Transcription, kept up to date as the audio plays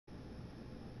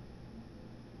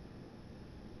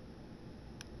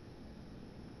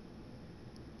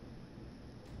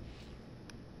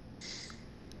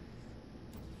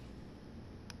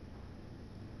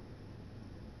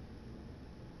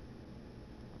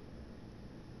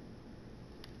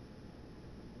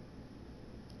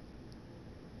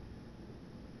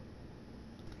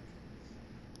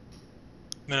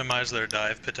minimize their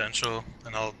dive potential,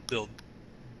 and I'll build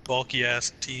bulky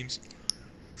ass teams.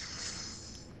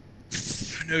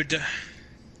 No,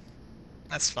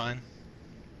 that's fine.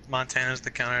 Montana's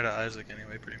the counter to Isaac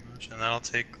anyway, pretty much, and then I'll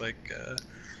take like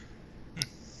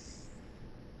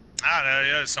I don't know.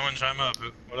 Yeah, someone chime up.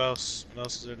 What else? What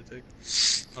else is there to take?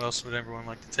 What else would everyone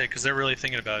like to take? Because they're really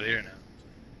thinking about it here now.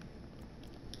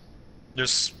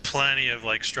 There's plenty of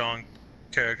like strong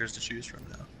characters to choose from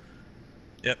now.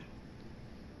 Yep.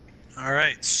 All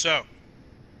right, so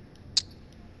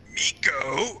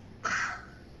Miko,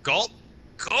 Galt,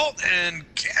 and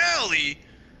Gali.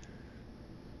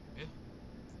 Yeah.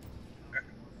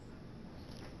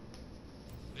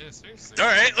 Yeah, seriously. All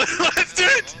right, let's do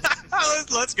it.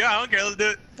 Let's go. I don't care. Let's do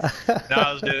it.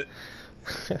 No, let's do it.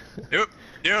 Yep,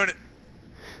 doing it.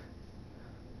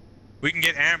 We can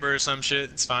get Amber or some shit.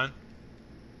 It's fine.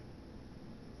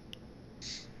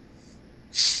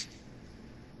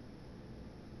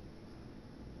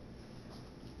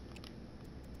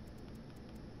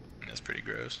 That's pretty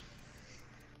gross.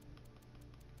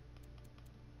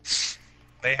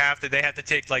 They have to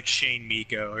take like Shane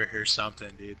Miko or something,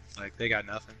 dude. Like they got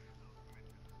nothing.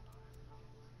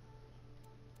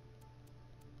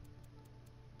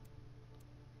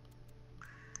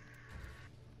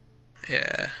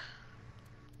 Yeah.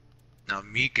 Now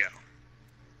Miko.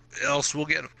 Else we'll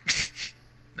get him.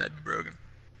 That'd be broken.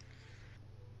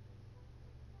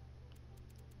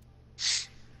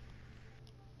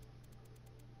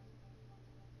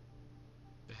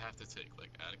 They have to take like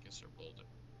Atticus or Boulder.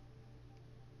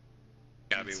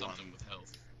 Gotta be something one with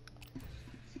health.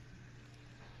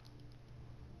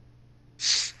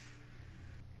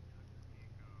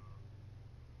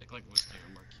 Take like Whiskey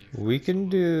or Marquis. We can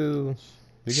do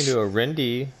a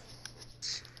Rendy.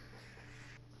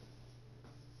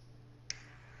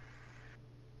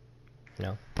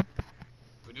 No.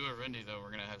 If we do a Rendy though,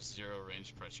 we're gonna have 0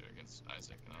 range pressure against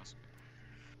Isaac and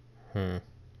Oscar.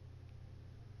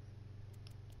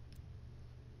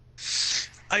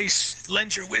 Ice,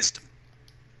 lend your wisdom.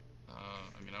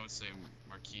 I mean, I would say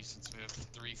Marquis since we have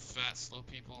 3 fat slow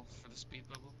people for the speed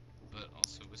bubble, but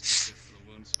also Whiskey for the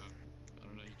wound, so I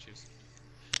don't know, you choose.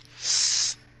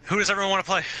 Who does everyone want to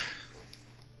play?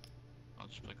 I'll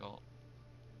just play Galt.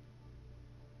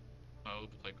 I'll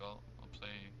play Galt. I'll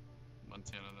play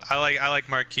Montana. I like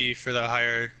Marquis for the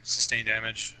higher sustained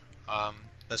damage.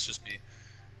 That's just me.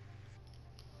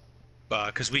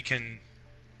 Because we can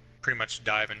pretty much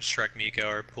dive and strike Miko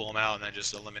or pull him out and then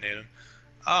just eliminate him.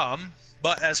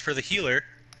 But as for the healer,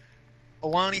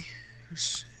 Alani,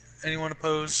 anyone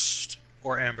opposed,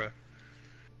 or Ambra?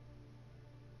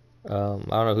 I don't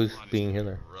know who's being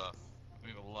healer. Rough. We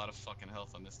have a lot of fucking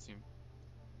health on this team.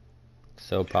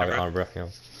 So probably Ambra, you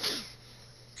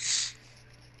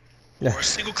know. Or a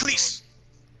single Cleese.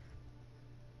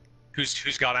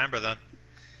 Who's got Ambra then?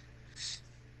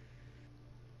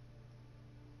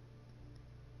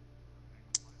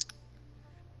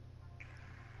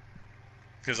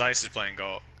 Because Ice is playing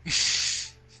Galt.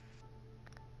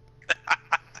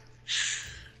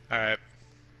 Alright.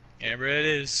 Amber it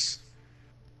is.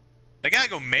 They gotta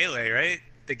go melee, right?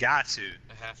 They got to.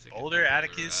 I have to. Boulder,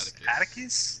 Atticus?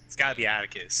 Atticus? It's gotta be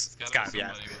Atticus. It's gotta be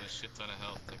Atticus. With a shit ton of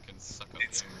health that can suck up the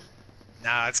Amber.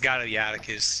 Nah, it's gotta be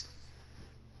Atticus.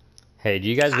 Hey, do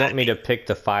you guys want me to pick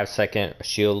the 5-second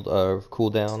shield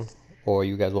cooldown? Or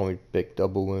you guys want me to pick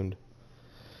double wound?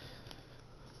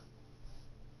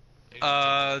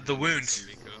 The wound.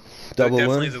 Double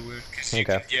definitely wound? The wound.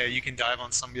 Okay. Yeah, you can dive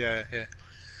on some. Yeah.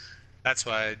 That's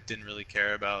why I didn't really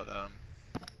care about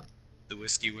the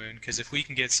whiskey wound. Because if we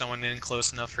can get someone in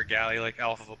close enough for Gali, like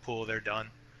Alpha of a pool, they're done.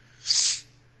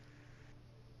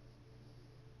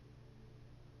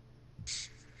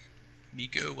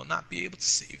 Miko will not be able to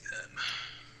save them.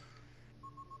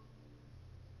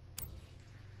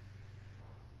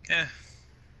 Yeah.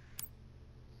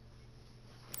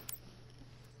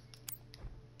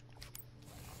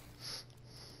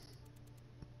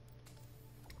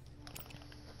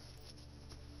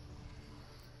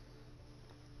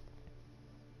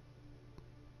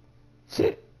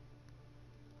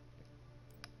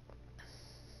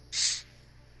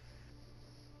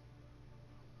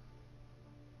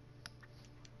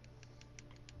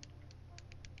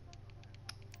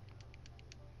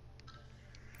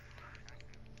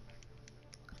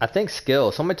 I think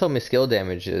skill. Somebody told me skill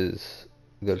damage is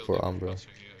good Skill for Umbra. Sunspot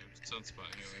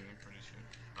healing, I'm pretty sure.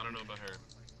 I don't know about her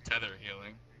tether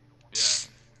healing.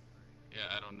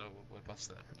 Yeah, I don't know what buffs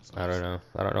that. I don't know.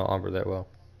 I don't know Umbra that well.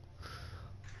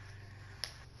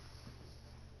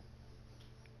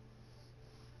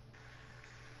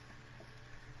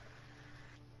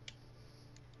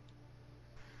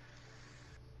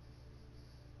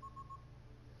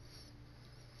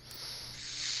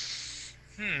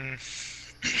 Hmm.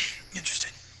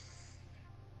 Interesting.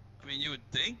 I mean, you would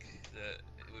think that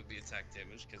it would be attack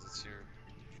damage because it's your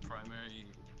primary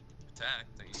attack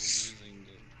that you're using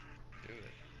to do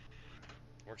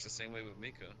it. Works the same way with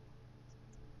Miko.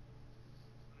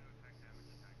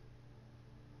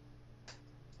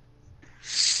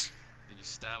 Did you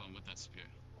stab him with that spear?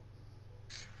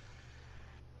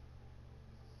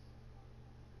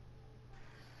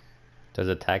 Does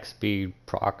attack speed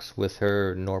procs with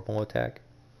her normal attack?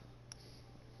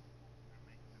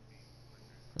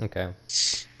 Okay.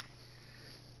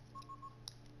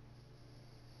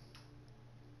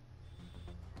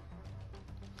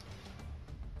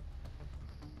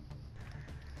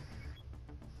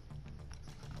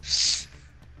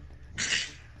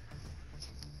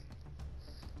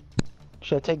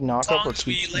 Should I take As knockup long or as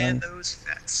we keep land stun? those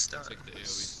fat stuns. Take the AoE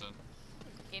stun.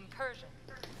 Incursion.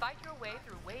 Fight your way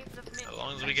through waves of minions. As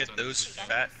long as we get those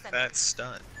fat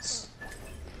stuns.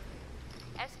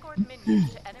 Escort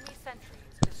minions to enemy sentries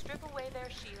to strip away their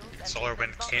shields and Solar make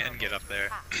Wind them can vulnerable get up to there.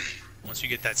 attack. Once you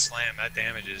get that slam, that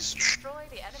damage is. Destroy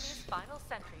the enemy's final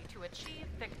sentry to achieve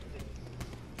victory.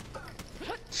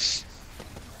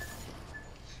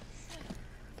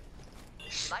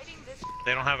 Lighting this.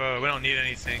 They don't have a. We don't need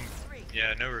anything. 3,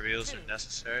 Yeah, no reveals are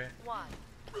necessary. 1.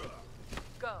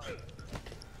 Go.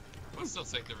 We'll still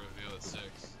take the reveal at 6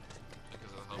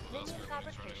 because it'll help with us Minion when he's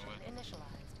running fabrication away.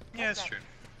 initialized. Yeah, that's Get true. ready.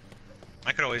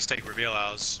 I could always take reveal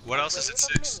hours. What else is at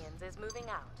Wave of 6? minions is moving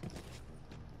out.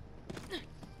 Yeah,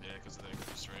 because of the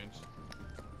increased range.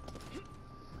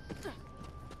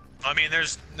 I mean,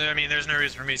 there's no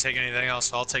reason for me to take anything else.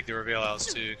 So I'll take the reveal hours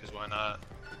too, because why not?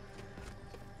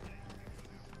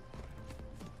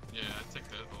 Yeah, I take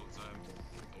that all the time.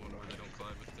 The one where they don't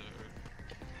collide with the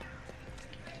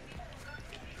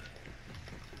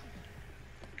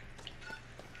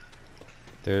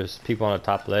There's people on the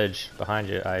top ledge behind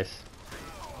you, Ice.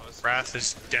 Oh, that's Wrath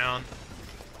is down.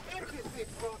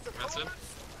 That's it.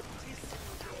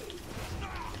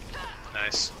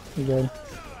 Nice. You good?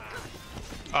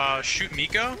 Shoot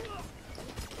Miko.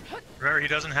 Remember, he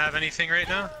doesn't have anything right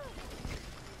now.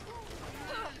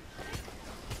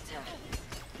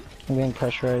 I'm getting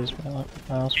pressurized by my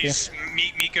mouse here.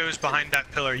 Miko's behind that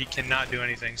pillar. He cannot do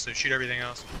anything. So shoot everything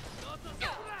else.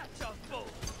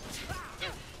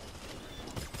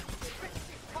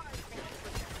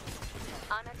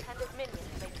 Unattended minions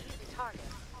make easy targets.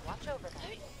 Watch over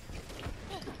them.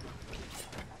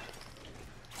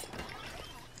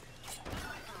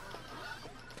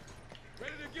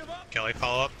 Gali,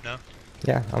 follow up? No.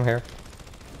 Yeah, I'm here.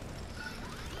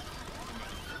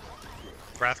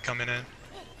 Wrath coming in.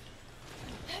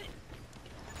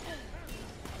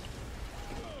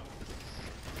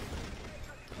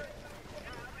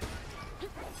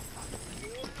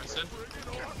 That's it.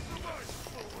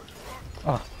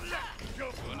 Oh,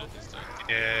 Doing it this time.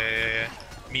 Yeah.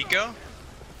 Miko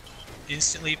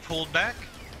instantly pulled back.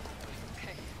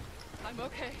 Okay. I'm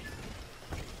okay.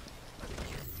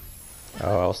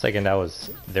 Oh, I was thinking that was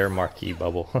their marquee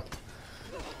bubble.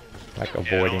 Like Yeah, don't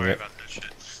avoiding worry it. about that shit.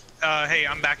 Hey,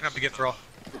 I'm backing up to get Thrall.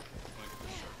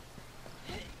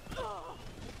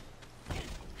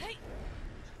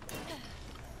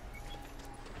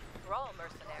 Thrall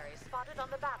mercenaries spotted on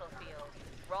the battlefield.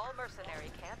 Thrall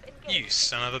mercenary camp engaged. You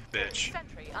son of a bitch.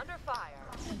 Sentry under fire.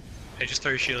 Hey, just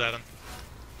throw your shield at him.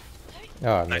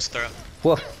 Oh, I Nice missed. throw.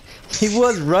 Well, he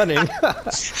was running.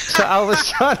 So I was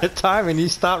trying to time and he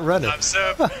stopped running. I'm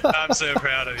so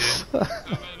proud of you. Our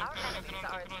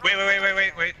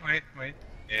enemies are Wait.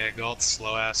 Yeah, Galt's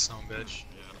slow ass son of a bitch.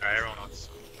 Alright, everyone else.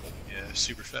 Yeah,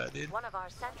 super fat, dude. One of our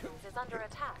sentries is under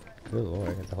attack. Good lord,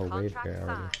 I got the whole wave Contract here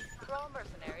already. signed. Thrall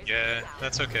mercenaries Yeah, moving out.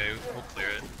 that's okay. We'll clear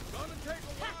it.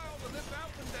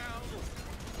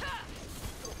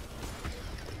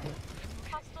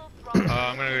 Hostile Thrall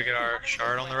I'm gonna go get our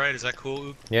shard on the right. Is that cool,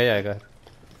 Oob? Yeah, go ahead.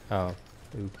 Oh,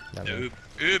 ooh, not No, me.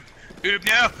 Oob,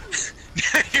 no!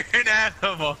 You're an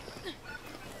animal.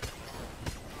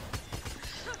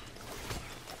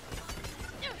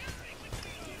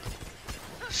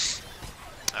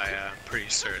 I'm pretty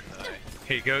certain that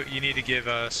Hey, go. You need to give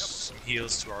us some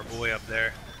heals to our boy up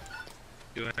there.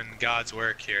 Doing God's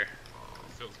work here. Oh,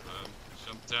 it feels bad.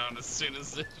 Jump down as soon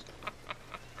as it.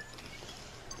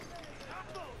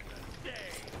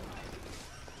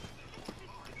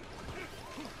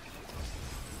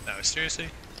 No, seriously?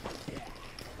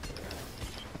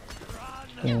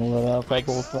 getting lit up by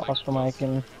both Ostermike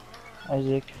and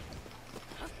Isaac.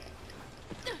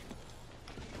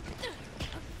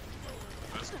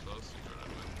 That's close.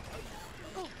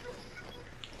 You run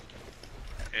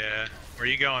Yeah. Where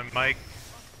you going, Mike?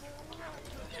 away.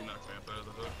 You knocked Vamp out of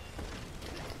the hook.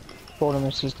 Boulder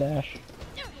missed his dash.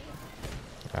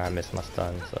 I missed my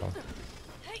stun, so.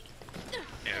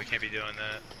 Yeah, we can't be doing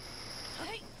that.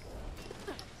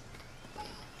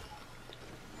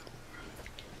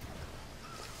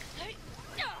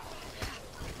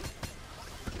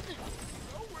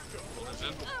 Boulders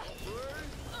in.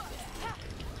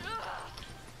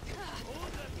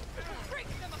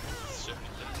 Shit.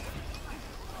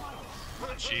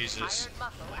 Jesus. Iron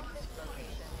muscle at this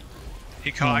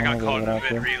location. I got I'm gonna caught in go a out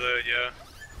there. mid-reload, yeah.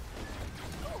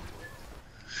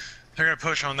 They're gonna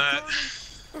push on that.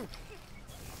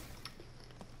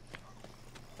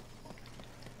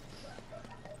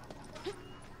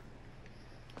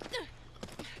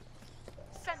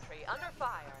 Sentry under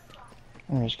fire.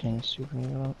 I'm just getting super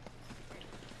up.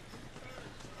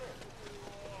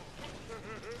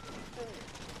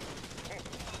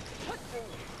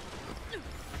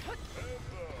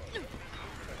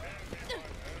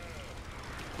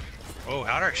 Oh,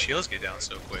 how did our shields get down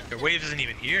so quick? Their wave isn't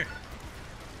even here.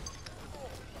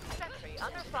 Sentry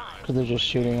under fire. Cause they're just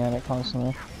shooting at it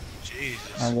constantly.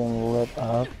 Jesus. I'm getting lit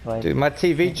up. Like, Dude, my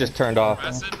TV just turned off.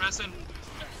 Rest in.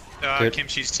 Dude.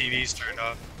 Kimchi's TV's turned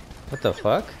off. What the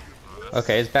fuck?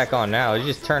 Okay, it's back on now. It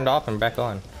just turned off and back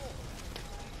on.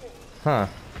 Huh.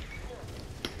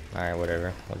 Alright,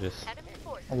 whatever. We'll just. Enemy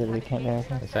forces I literally can't do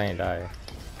anything. This ain't die.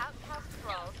 outcast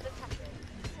thralls detected.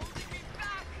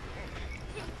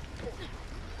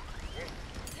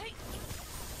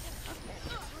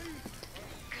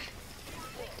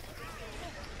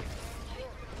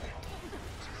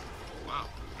 Wow.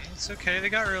 It's okay, they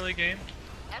got early game.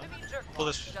 Enemy jerk Pull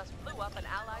this- just blew up an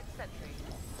allied sentry.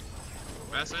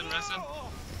 Rest in.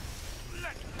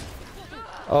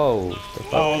 Oh, the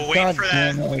fuck? Oh, wait God for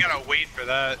that. damn it. We gotta wait for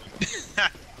that.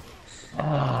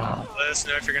 Ah, Let us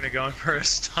know if you're gonna go in for a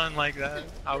stun like that.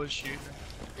 I was shooting.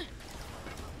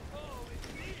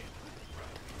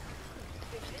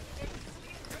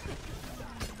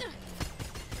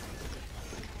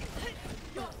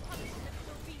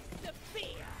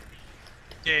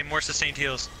 Yay, more sustained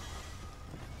heals.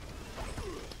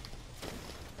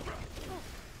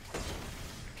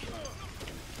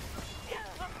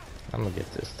 I'm gonna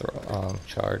get this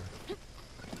shard.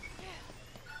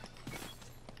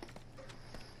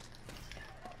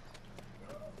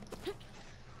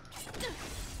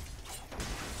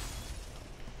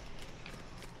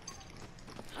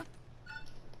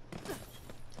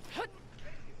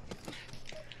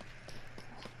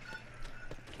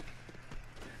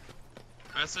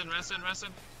 Rest in.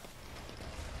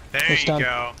 There It's you done. go.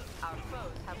 Our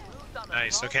foes have moved on a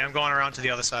Nice. thrall Okay, I'm going around to the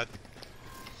other side.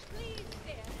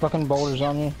 fucking boulders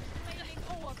on you.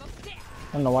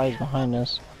 I don't know why he's behind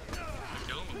us.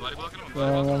 Kill him. I'm body blocking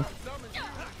him.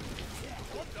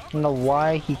 I don't know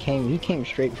why he came. He came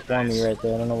straight for me right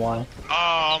there. I don't know why. Oh,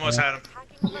 almost had him.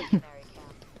 attacking mercenary camp.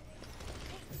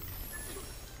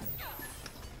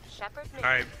 Shepherd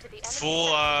Alright, missions to the enemy full,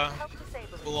 sentry to help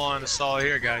disable Full on assault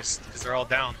here, guys, because they're all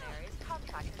down. mercenaries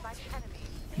contracted by the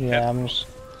enemy. Yeah, I'm just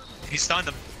He stunned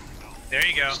him. There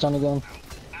you go. stunned again.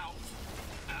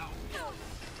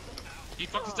 He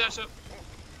fucked his dash up.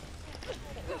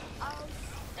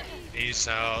 He's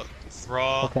out.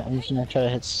 Thrall. Okay, I'm just gonna try to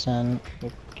hit send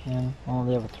if I can. Oh,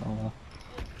 they have a throw.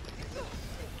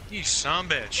 You son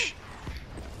of a bitch.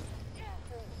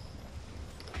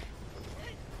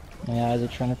 Yeah, they're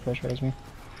trying to pressurize me.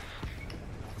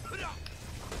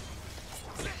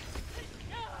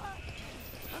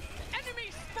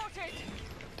 Enemy spotted!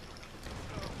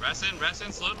 Rest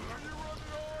in. Slow.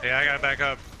 Yeah, I gotta back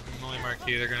up. I'm only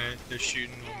marquee. They're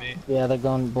shooting with me. Yeah, they're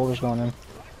going. Boulders going in.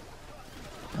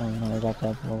 I don't know. They got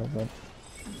that boulder, but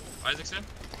Isaac's in.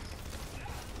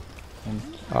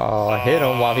 Oh, I hit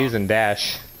him while he was in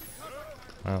dash.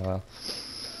 Oh well.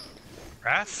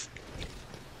 Wrath?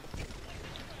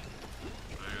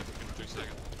 Alright, give him 3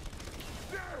 seconds.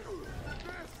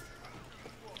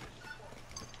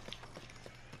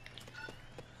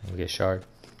 We'll get shard.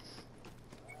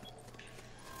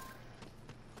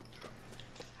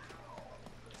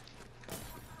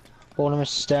 boulder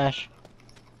missed stash.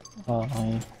 Oh,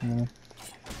 yeah.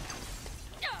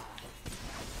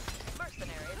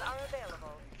 Mercenaries are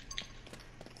available.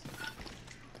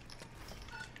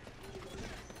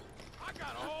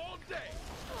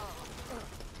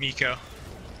 Miko.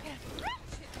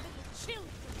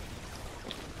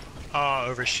 Oh,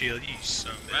 over shield. You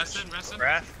son of a bitch. Rest in.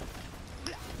 Wrath?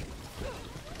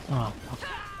 Oh, fuck.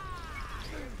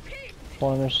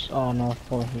 Boulder missed. Oh no,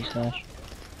 boulder missed dash.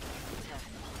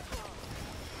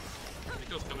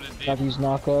 Miko's coming in deep. Got these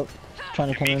knock up. Trying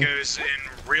to come in. Miko's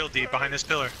in real deep behind this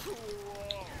pillar.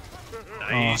 Oh,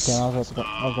 Nice. damn, I was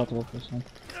about to go for this one.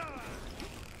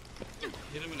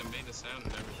 Hit him in the main down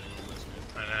and everything on this,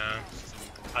 man. I know.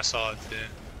 I saw it too.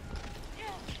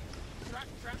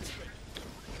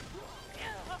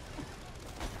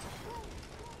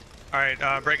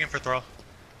 Alright, break in for throw.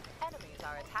 Enemies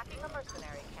are attacking a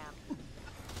mercenary camp.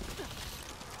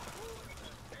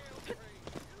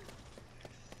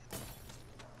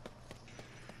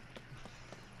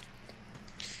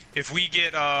 If we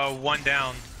get one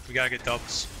down, we gotta get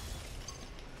doubles.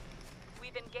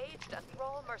 We've engaged a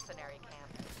Thrall mercenary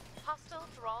camp. Hostile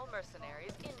Thrall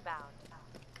mercenaries inbound.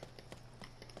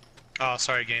 Oh,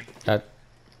 sorry, game. An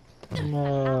No.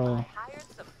 ally hired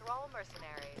some Thrall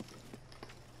mercenaries.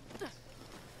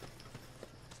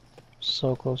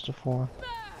 So close to 4.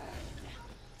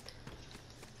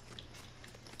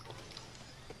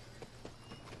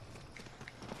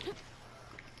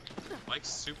 Mike's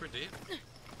super deep. But I'm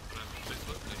big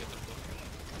foot, I get the foot.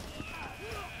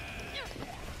 Yeah,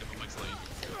 but Mike's lane.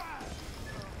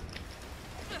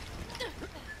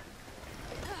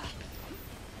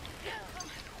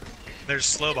 There's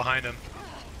slow behind him.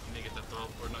 You need to get that throw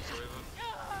before it knocks away with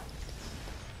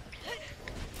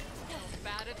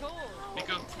Bad at all.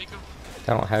 Miko, Miko.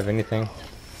 I don't have anything.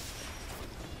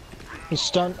 He's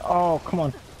stunned. Oh, come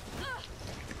on.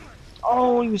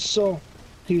 Oh, he was so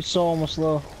almost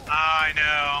low. I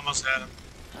know, almost had him.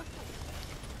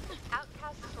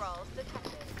 Outcast Thralls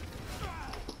detected.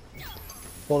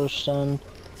 Boulder stunned.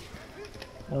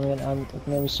 I'm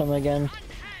maybe some again.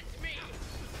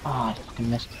 Ah, I fucking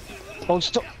missed. Oh,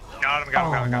 still. Got him, got him,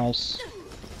 Oh, got him. nice.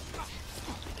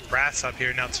 Wrath's up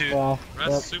here now too. Wow.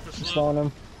 Rest Yep. super slow. Slowing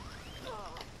him.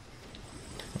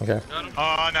 Okay. Got him.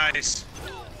 Oh, nice.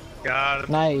 Got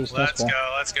him. Nice. Let's Nice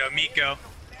go, let's go. Miko.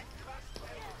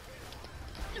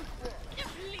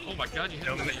 Oh my god, you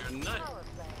hit me. You're a nut. Power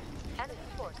play. Enemy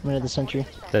force. I'm into the sentry.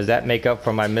 Does that make up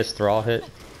for my missed thrall hit?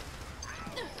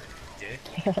 Yeah.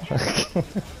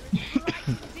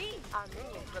 Our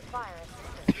minions require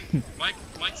assistance.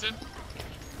 Mike's in.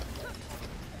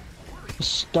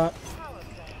 Stun. Power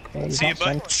play. Yeah, he's See you, not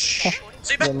bud. stunned.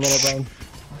 See you, Good bud. little bone.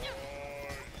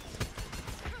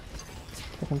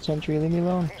 Fucking sentry, leave me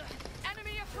alone.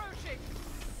 Enemy approaching.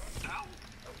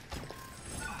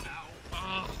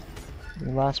 Oh, The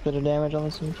last bit of damage on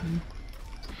the sentry.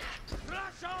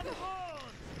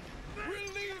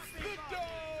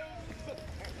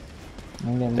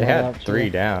 I'm getting They lit had up, 3 too.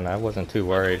 down. I wasn't too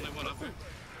worried. only one up there.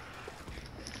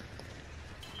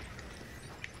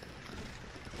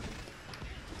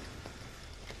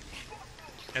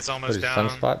 It's Put almost his down.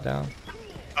 sunspot down.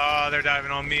 They're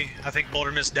diving on me. I think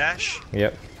Boulder missed dash.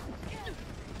 Yep.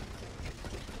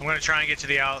 I'm gonna try and get to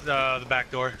the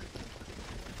back door.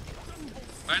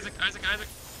 Isaac.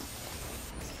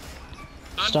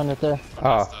 Stunned it there.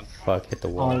 Oh, Stunned. fuck. Hit the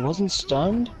Oh, he wall. wasn't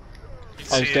stunned?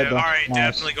 He's Oh, he's See dead ya. though. Alright, Nice.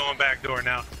 definitely going back door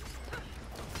now.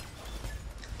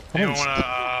 I Anyone didn't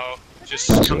wanna just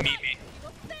come meet me?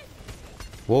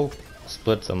 We'll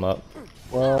split them up.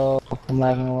 Well, I'm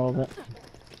lagging a little bit.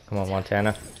 Come on,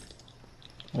 Montana.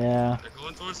 Yeah. They're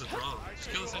going towards the draw. Just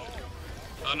kill the sentry.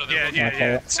 Oh no, Yeah, they're yeah,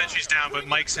 Okay. yeah. Sentry's down, but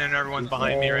Mike's in. Everyone's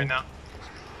behind me right now.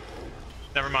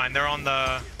 Never mind. They're on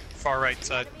the far right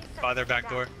side by their back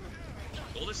door.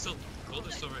 Boulder's still right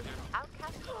here.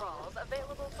 Outcast Thralls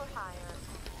available for hire.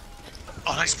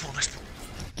 Oh, nice pull, nice pull.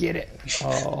 Get it.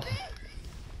 Oh.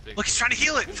 Big Look, he's trying to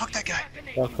heal it. Fuck that guy.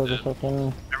 Go for the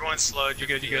fucking. Everyone's slowed. You're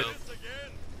good. You're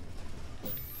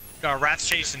good. Rat's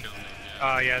chasing.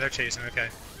 Yeah, they're chasing. Okay,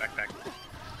 back.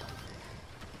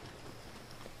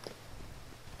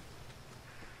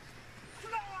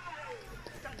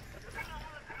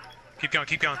 Keep going.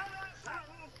 Keep going.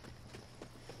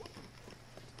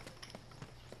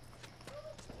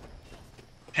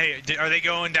 Hey, are they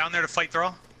going down there to fight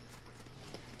Thrall?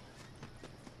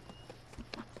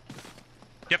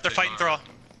 Yep, they're fighting Thrall.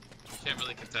 Can't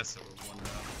really contest it with one round.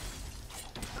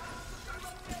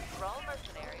 Thrall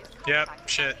mercenaries. Yep, contact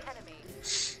shit. enemy.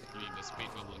 You need to speed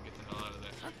bubble and get the hell out of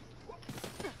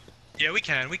there. Yeah, we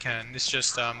can. It's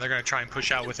just they're gonna try and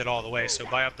push out with it all the way. So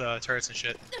buy up the turrets and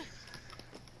shit.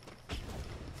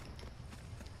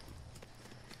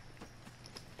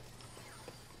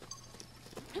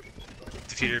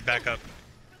 Defeated. Back up.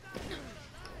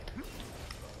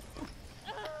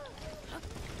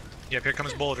 Yep, here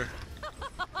comes Boulder. Oh,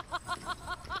 of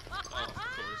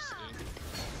course, dude.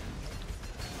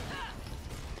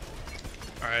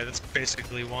 Alright, that's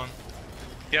basically one.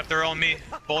 Yep, they're on me.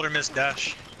 Boulder missed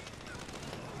dash.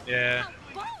 Yeah.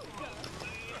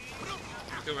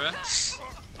 Go rest.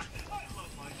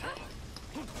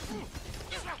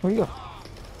 Where you go?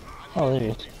 Oh, there he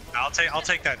is. I'll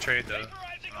take that trade though.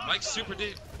 Mike's super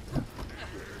deep.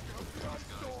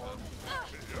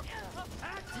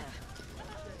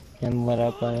 Getting lit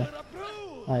up by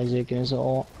Isaac and his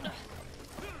ult.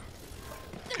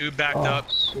 Dude backed Oh,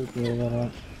 up. super lit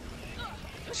up.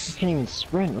 I can't even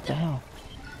sprint, what the hell?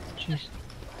 Jeez.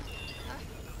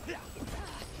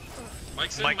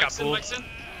 Mike's in, Mike got Mike's in, pulled. Mike's in.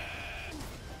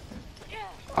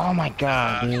 Oh my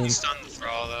god, He dude. stunned the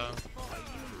thrall though.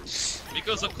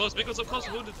 Miko's up close, Miko's up close,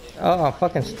 wounded. Oh, I'm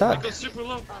fucking stuck. Miko's super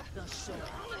low.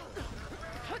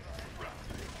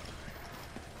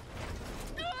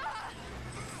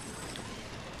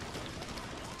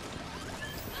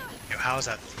 Yo, how is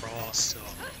that thrall still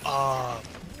up?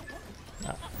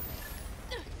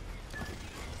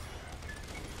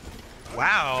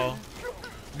 Wow.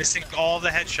 Missing all the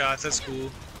headshots, that's cool.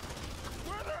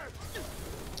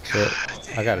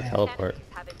 Shit. I gotta teleport. Enemies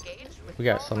have engaged with We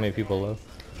got so thrall many people low.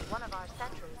 mercenaries. One of our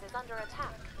sentries is under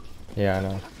attack. Yeah, I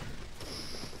know.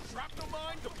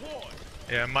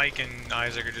 Yeah, Mike and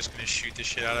Isaac are just gonna shoot the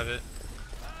shit out of it.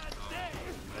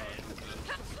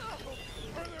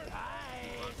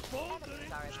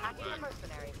 Enemies are attacking the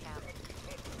mercenary camp.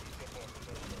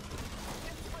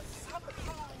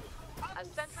 A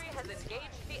sentry has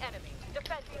engaged the enemy.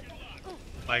 Defending.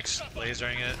 Mike's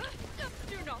lasering it.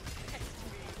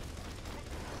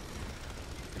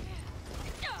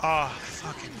 Oh,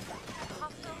 fucking.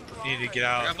 Hostile thrall Need to get I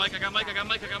out. got Mike, I got Mike, I got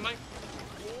Mike, I got Mike.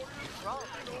 thrall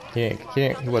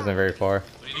He wasn't very far.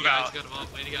 We need to Move get out. Isaac out of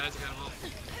ult, we need to get Isaac out of ult.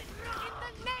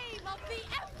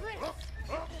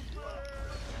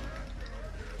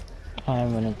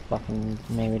 I'm gonna fucking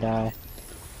maybe die.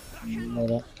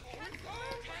 Lit up.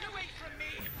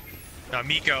 No,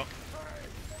 Miko.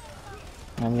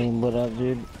 I'm being lit up,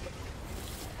 dude.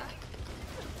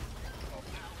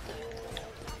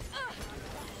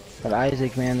 But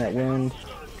Isaac, man, that wound. A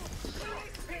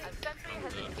sentry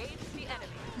has engaged the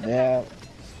enemy. Yeah.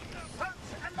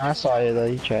 I saw you though,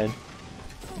 you tried.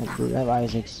 That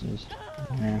Isaac's just,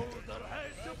 man.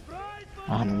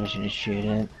 I'm just gonna shoot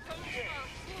it.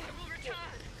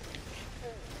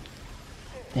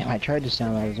 Damn, I tried to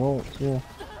sound like his ult too.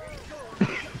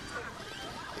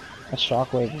 That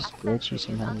shockwave is glitchy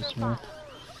sometimes, man.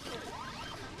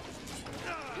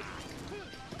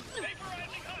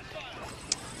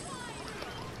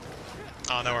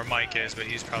 I don't know where Mike is, but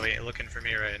he's probably looking for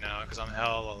me right now because I'm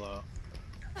hella low.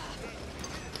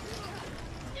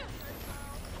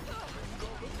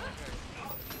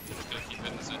 Just gotta keep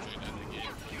hitting the sentry and end the game.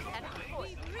 Enemy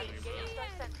forces have engaged our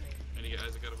sentry. I need to get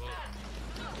Isaac out of ult.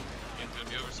 Game's gonna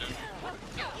be over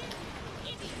soon.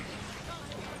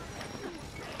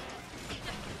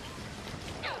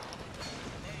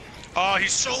 Oh,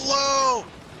 he's so low!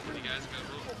 I need to get Isaac out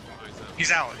of ult. Oh,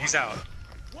 He's out, he's out.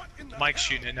 Mike's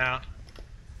shooting it now.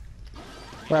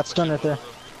 Rat's done right there.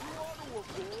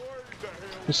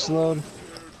 He's slowed.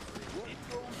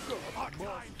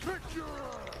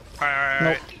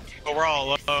 Alright. But we're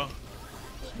all low.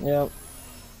 Yep.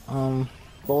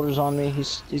 Boulder's on me.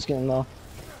 He's getting low.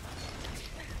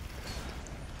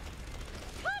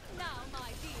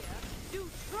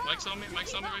 Mike's on me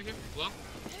right here. Low.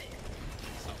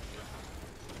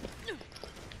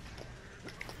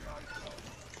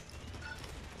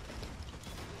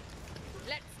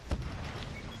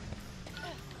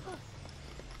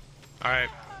 Alright,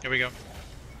 here we go.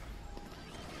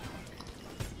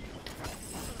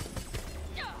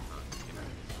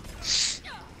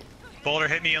 Boulder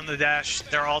hit me on the dash.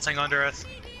 They're ulting under us.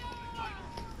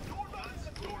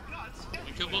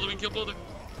 We kill Boulder, we kill Boulder.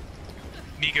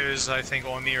 Miko's, I think,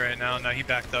 on me right now. No, he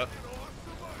backed up.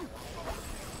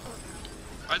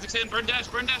 Isaac's in, burn dash,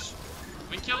 burn dash.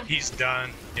 We can kill him. He's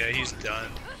done. Yeah, he's done.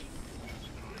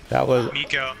 That was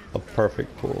Miko. a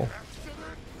perfect pull.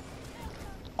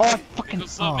 Oh, I fucking.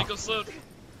 Miko's slowed, Oh. Miko's slowed.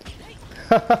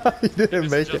 He didn't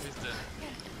Missed make the it. jump, he's dead.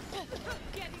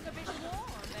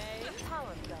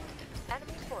 Power zone.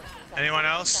 Enemy forces have Anyone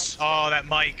engaged else? our Oh, that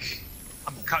Mike.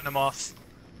 I'm cutting him off.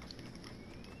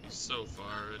 He's so far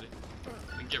already.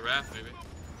 We can get Raph maybe.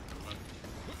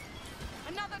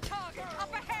 Another target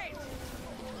up ahead.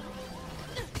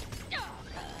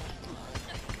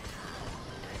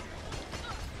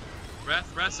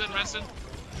 Raph's in.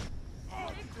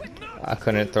 I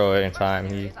couldn't throw it in time.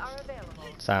 He Mercenaries are available.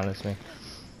 silenced me.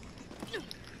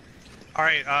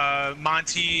 Alright,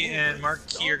 Monty and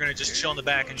Marquis are gonna just chill in the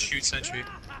back and shoot sentry.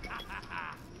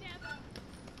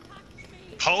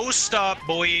 Post up,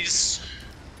 boys!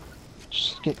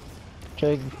 Just get.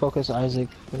 Try to focus Isaac,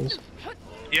 please.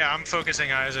 Yeah, I'm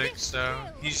focusing Isaac, so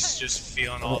he's just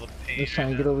feeling all the pain. He's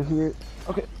trying to get over here.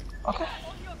 Okay. Okay.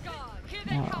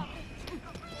 Oh.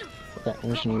 Okay, I'm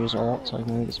just gonna use ult so I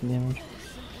can get some damage.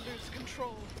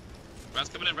 Raph's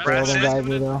coming in, Raph's They're all Raph's gonna in. dive coming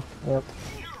me in. though. Yep.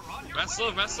 Raph's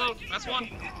slow, Raph's one.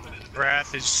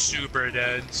 Wrath is super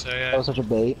dead, so yeah. That was such a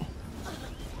bait.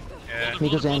 Yeah.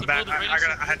 Miko's in. I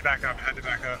had to back up.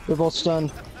 They're both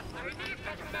stunned.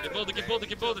 Get bolted, get bolted,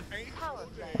 get bolted.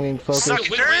 I mean, focus. Suck We it,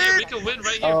 can win right here, nerd! we can win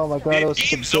right here. Oh my god, that was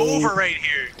such a Game's bait. over right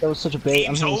here. That was such a bait.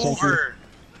 Game's I'm hitting sentry. over.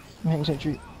 I'm hitting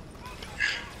sentry.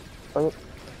 Oh,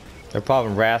 Their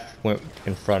problem, Wrath went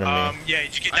in front of me. Yeah,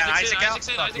 did you get that Isaac out? Isaac's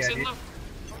in, Fuck Isaac's yeah, in, dude. low.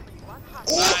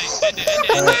 Nice, end it, end it,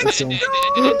 end it, end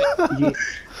it, end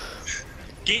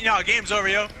it. Game's over,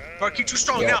 yo. Mark, you too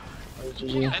strong Yeah. now.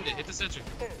 GG. End it, hit the sentry.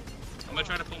 I'm gonna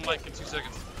try to pull Mike in 2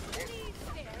 seconds.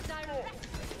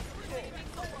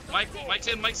 Mike's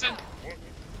in, Mike's in.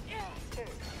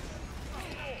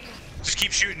 Just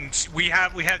keep shooting. We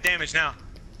have damage now.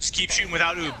 Just keep shooting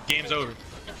without oob. Game's over.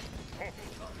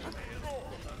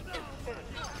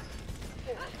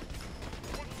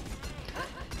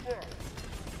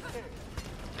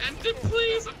 End it,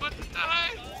 please, I'm about to die.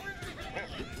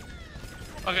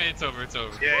 Okay, it's over, it's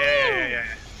over. Yeah.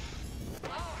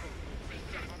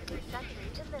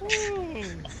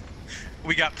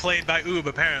 We got played by oob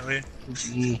apparently.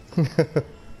 GG.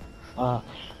 Oh,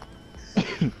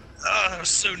 that was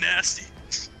so nasty.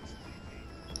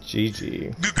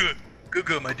 GG.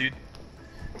 Good, my dude.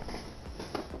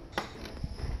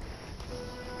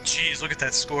 Jeez, look at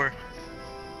that score.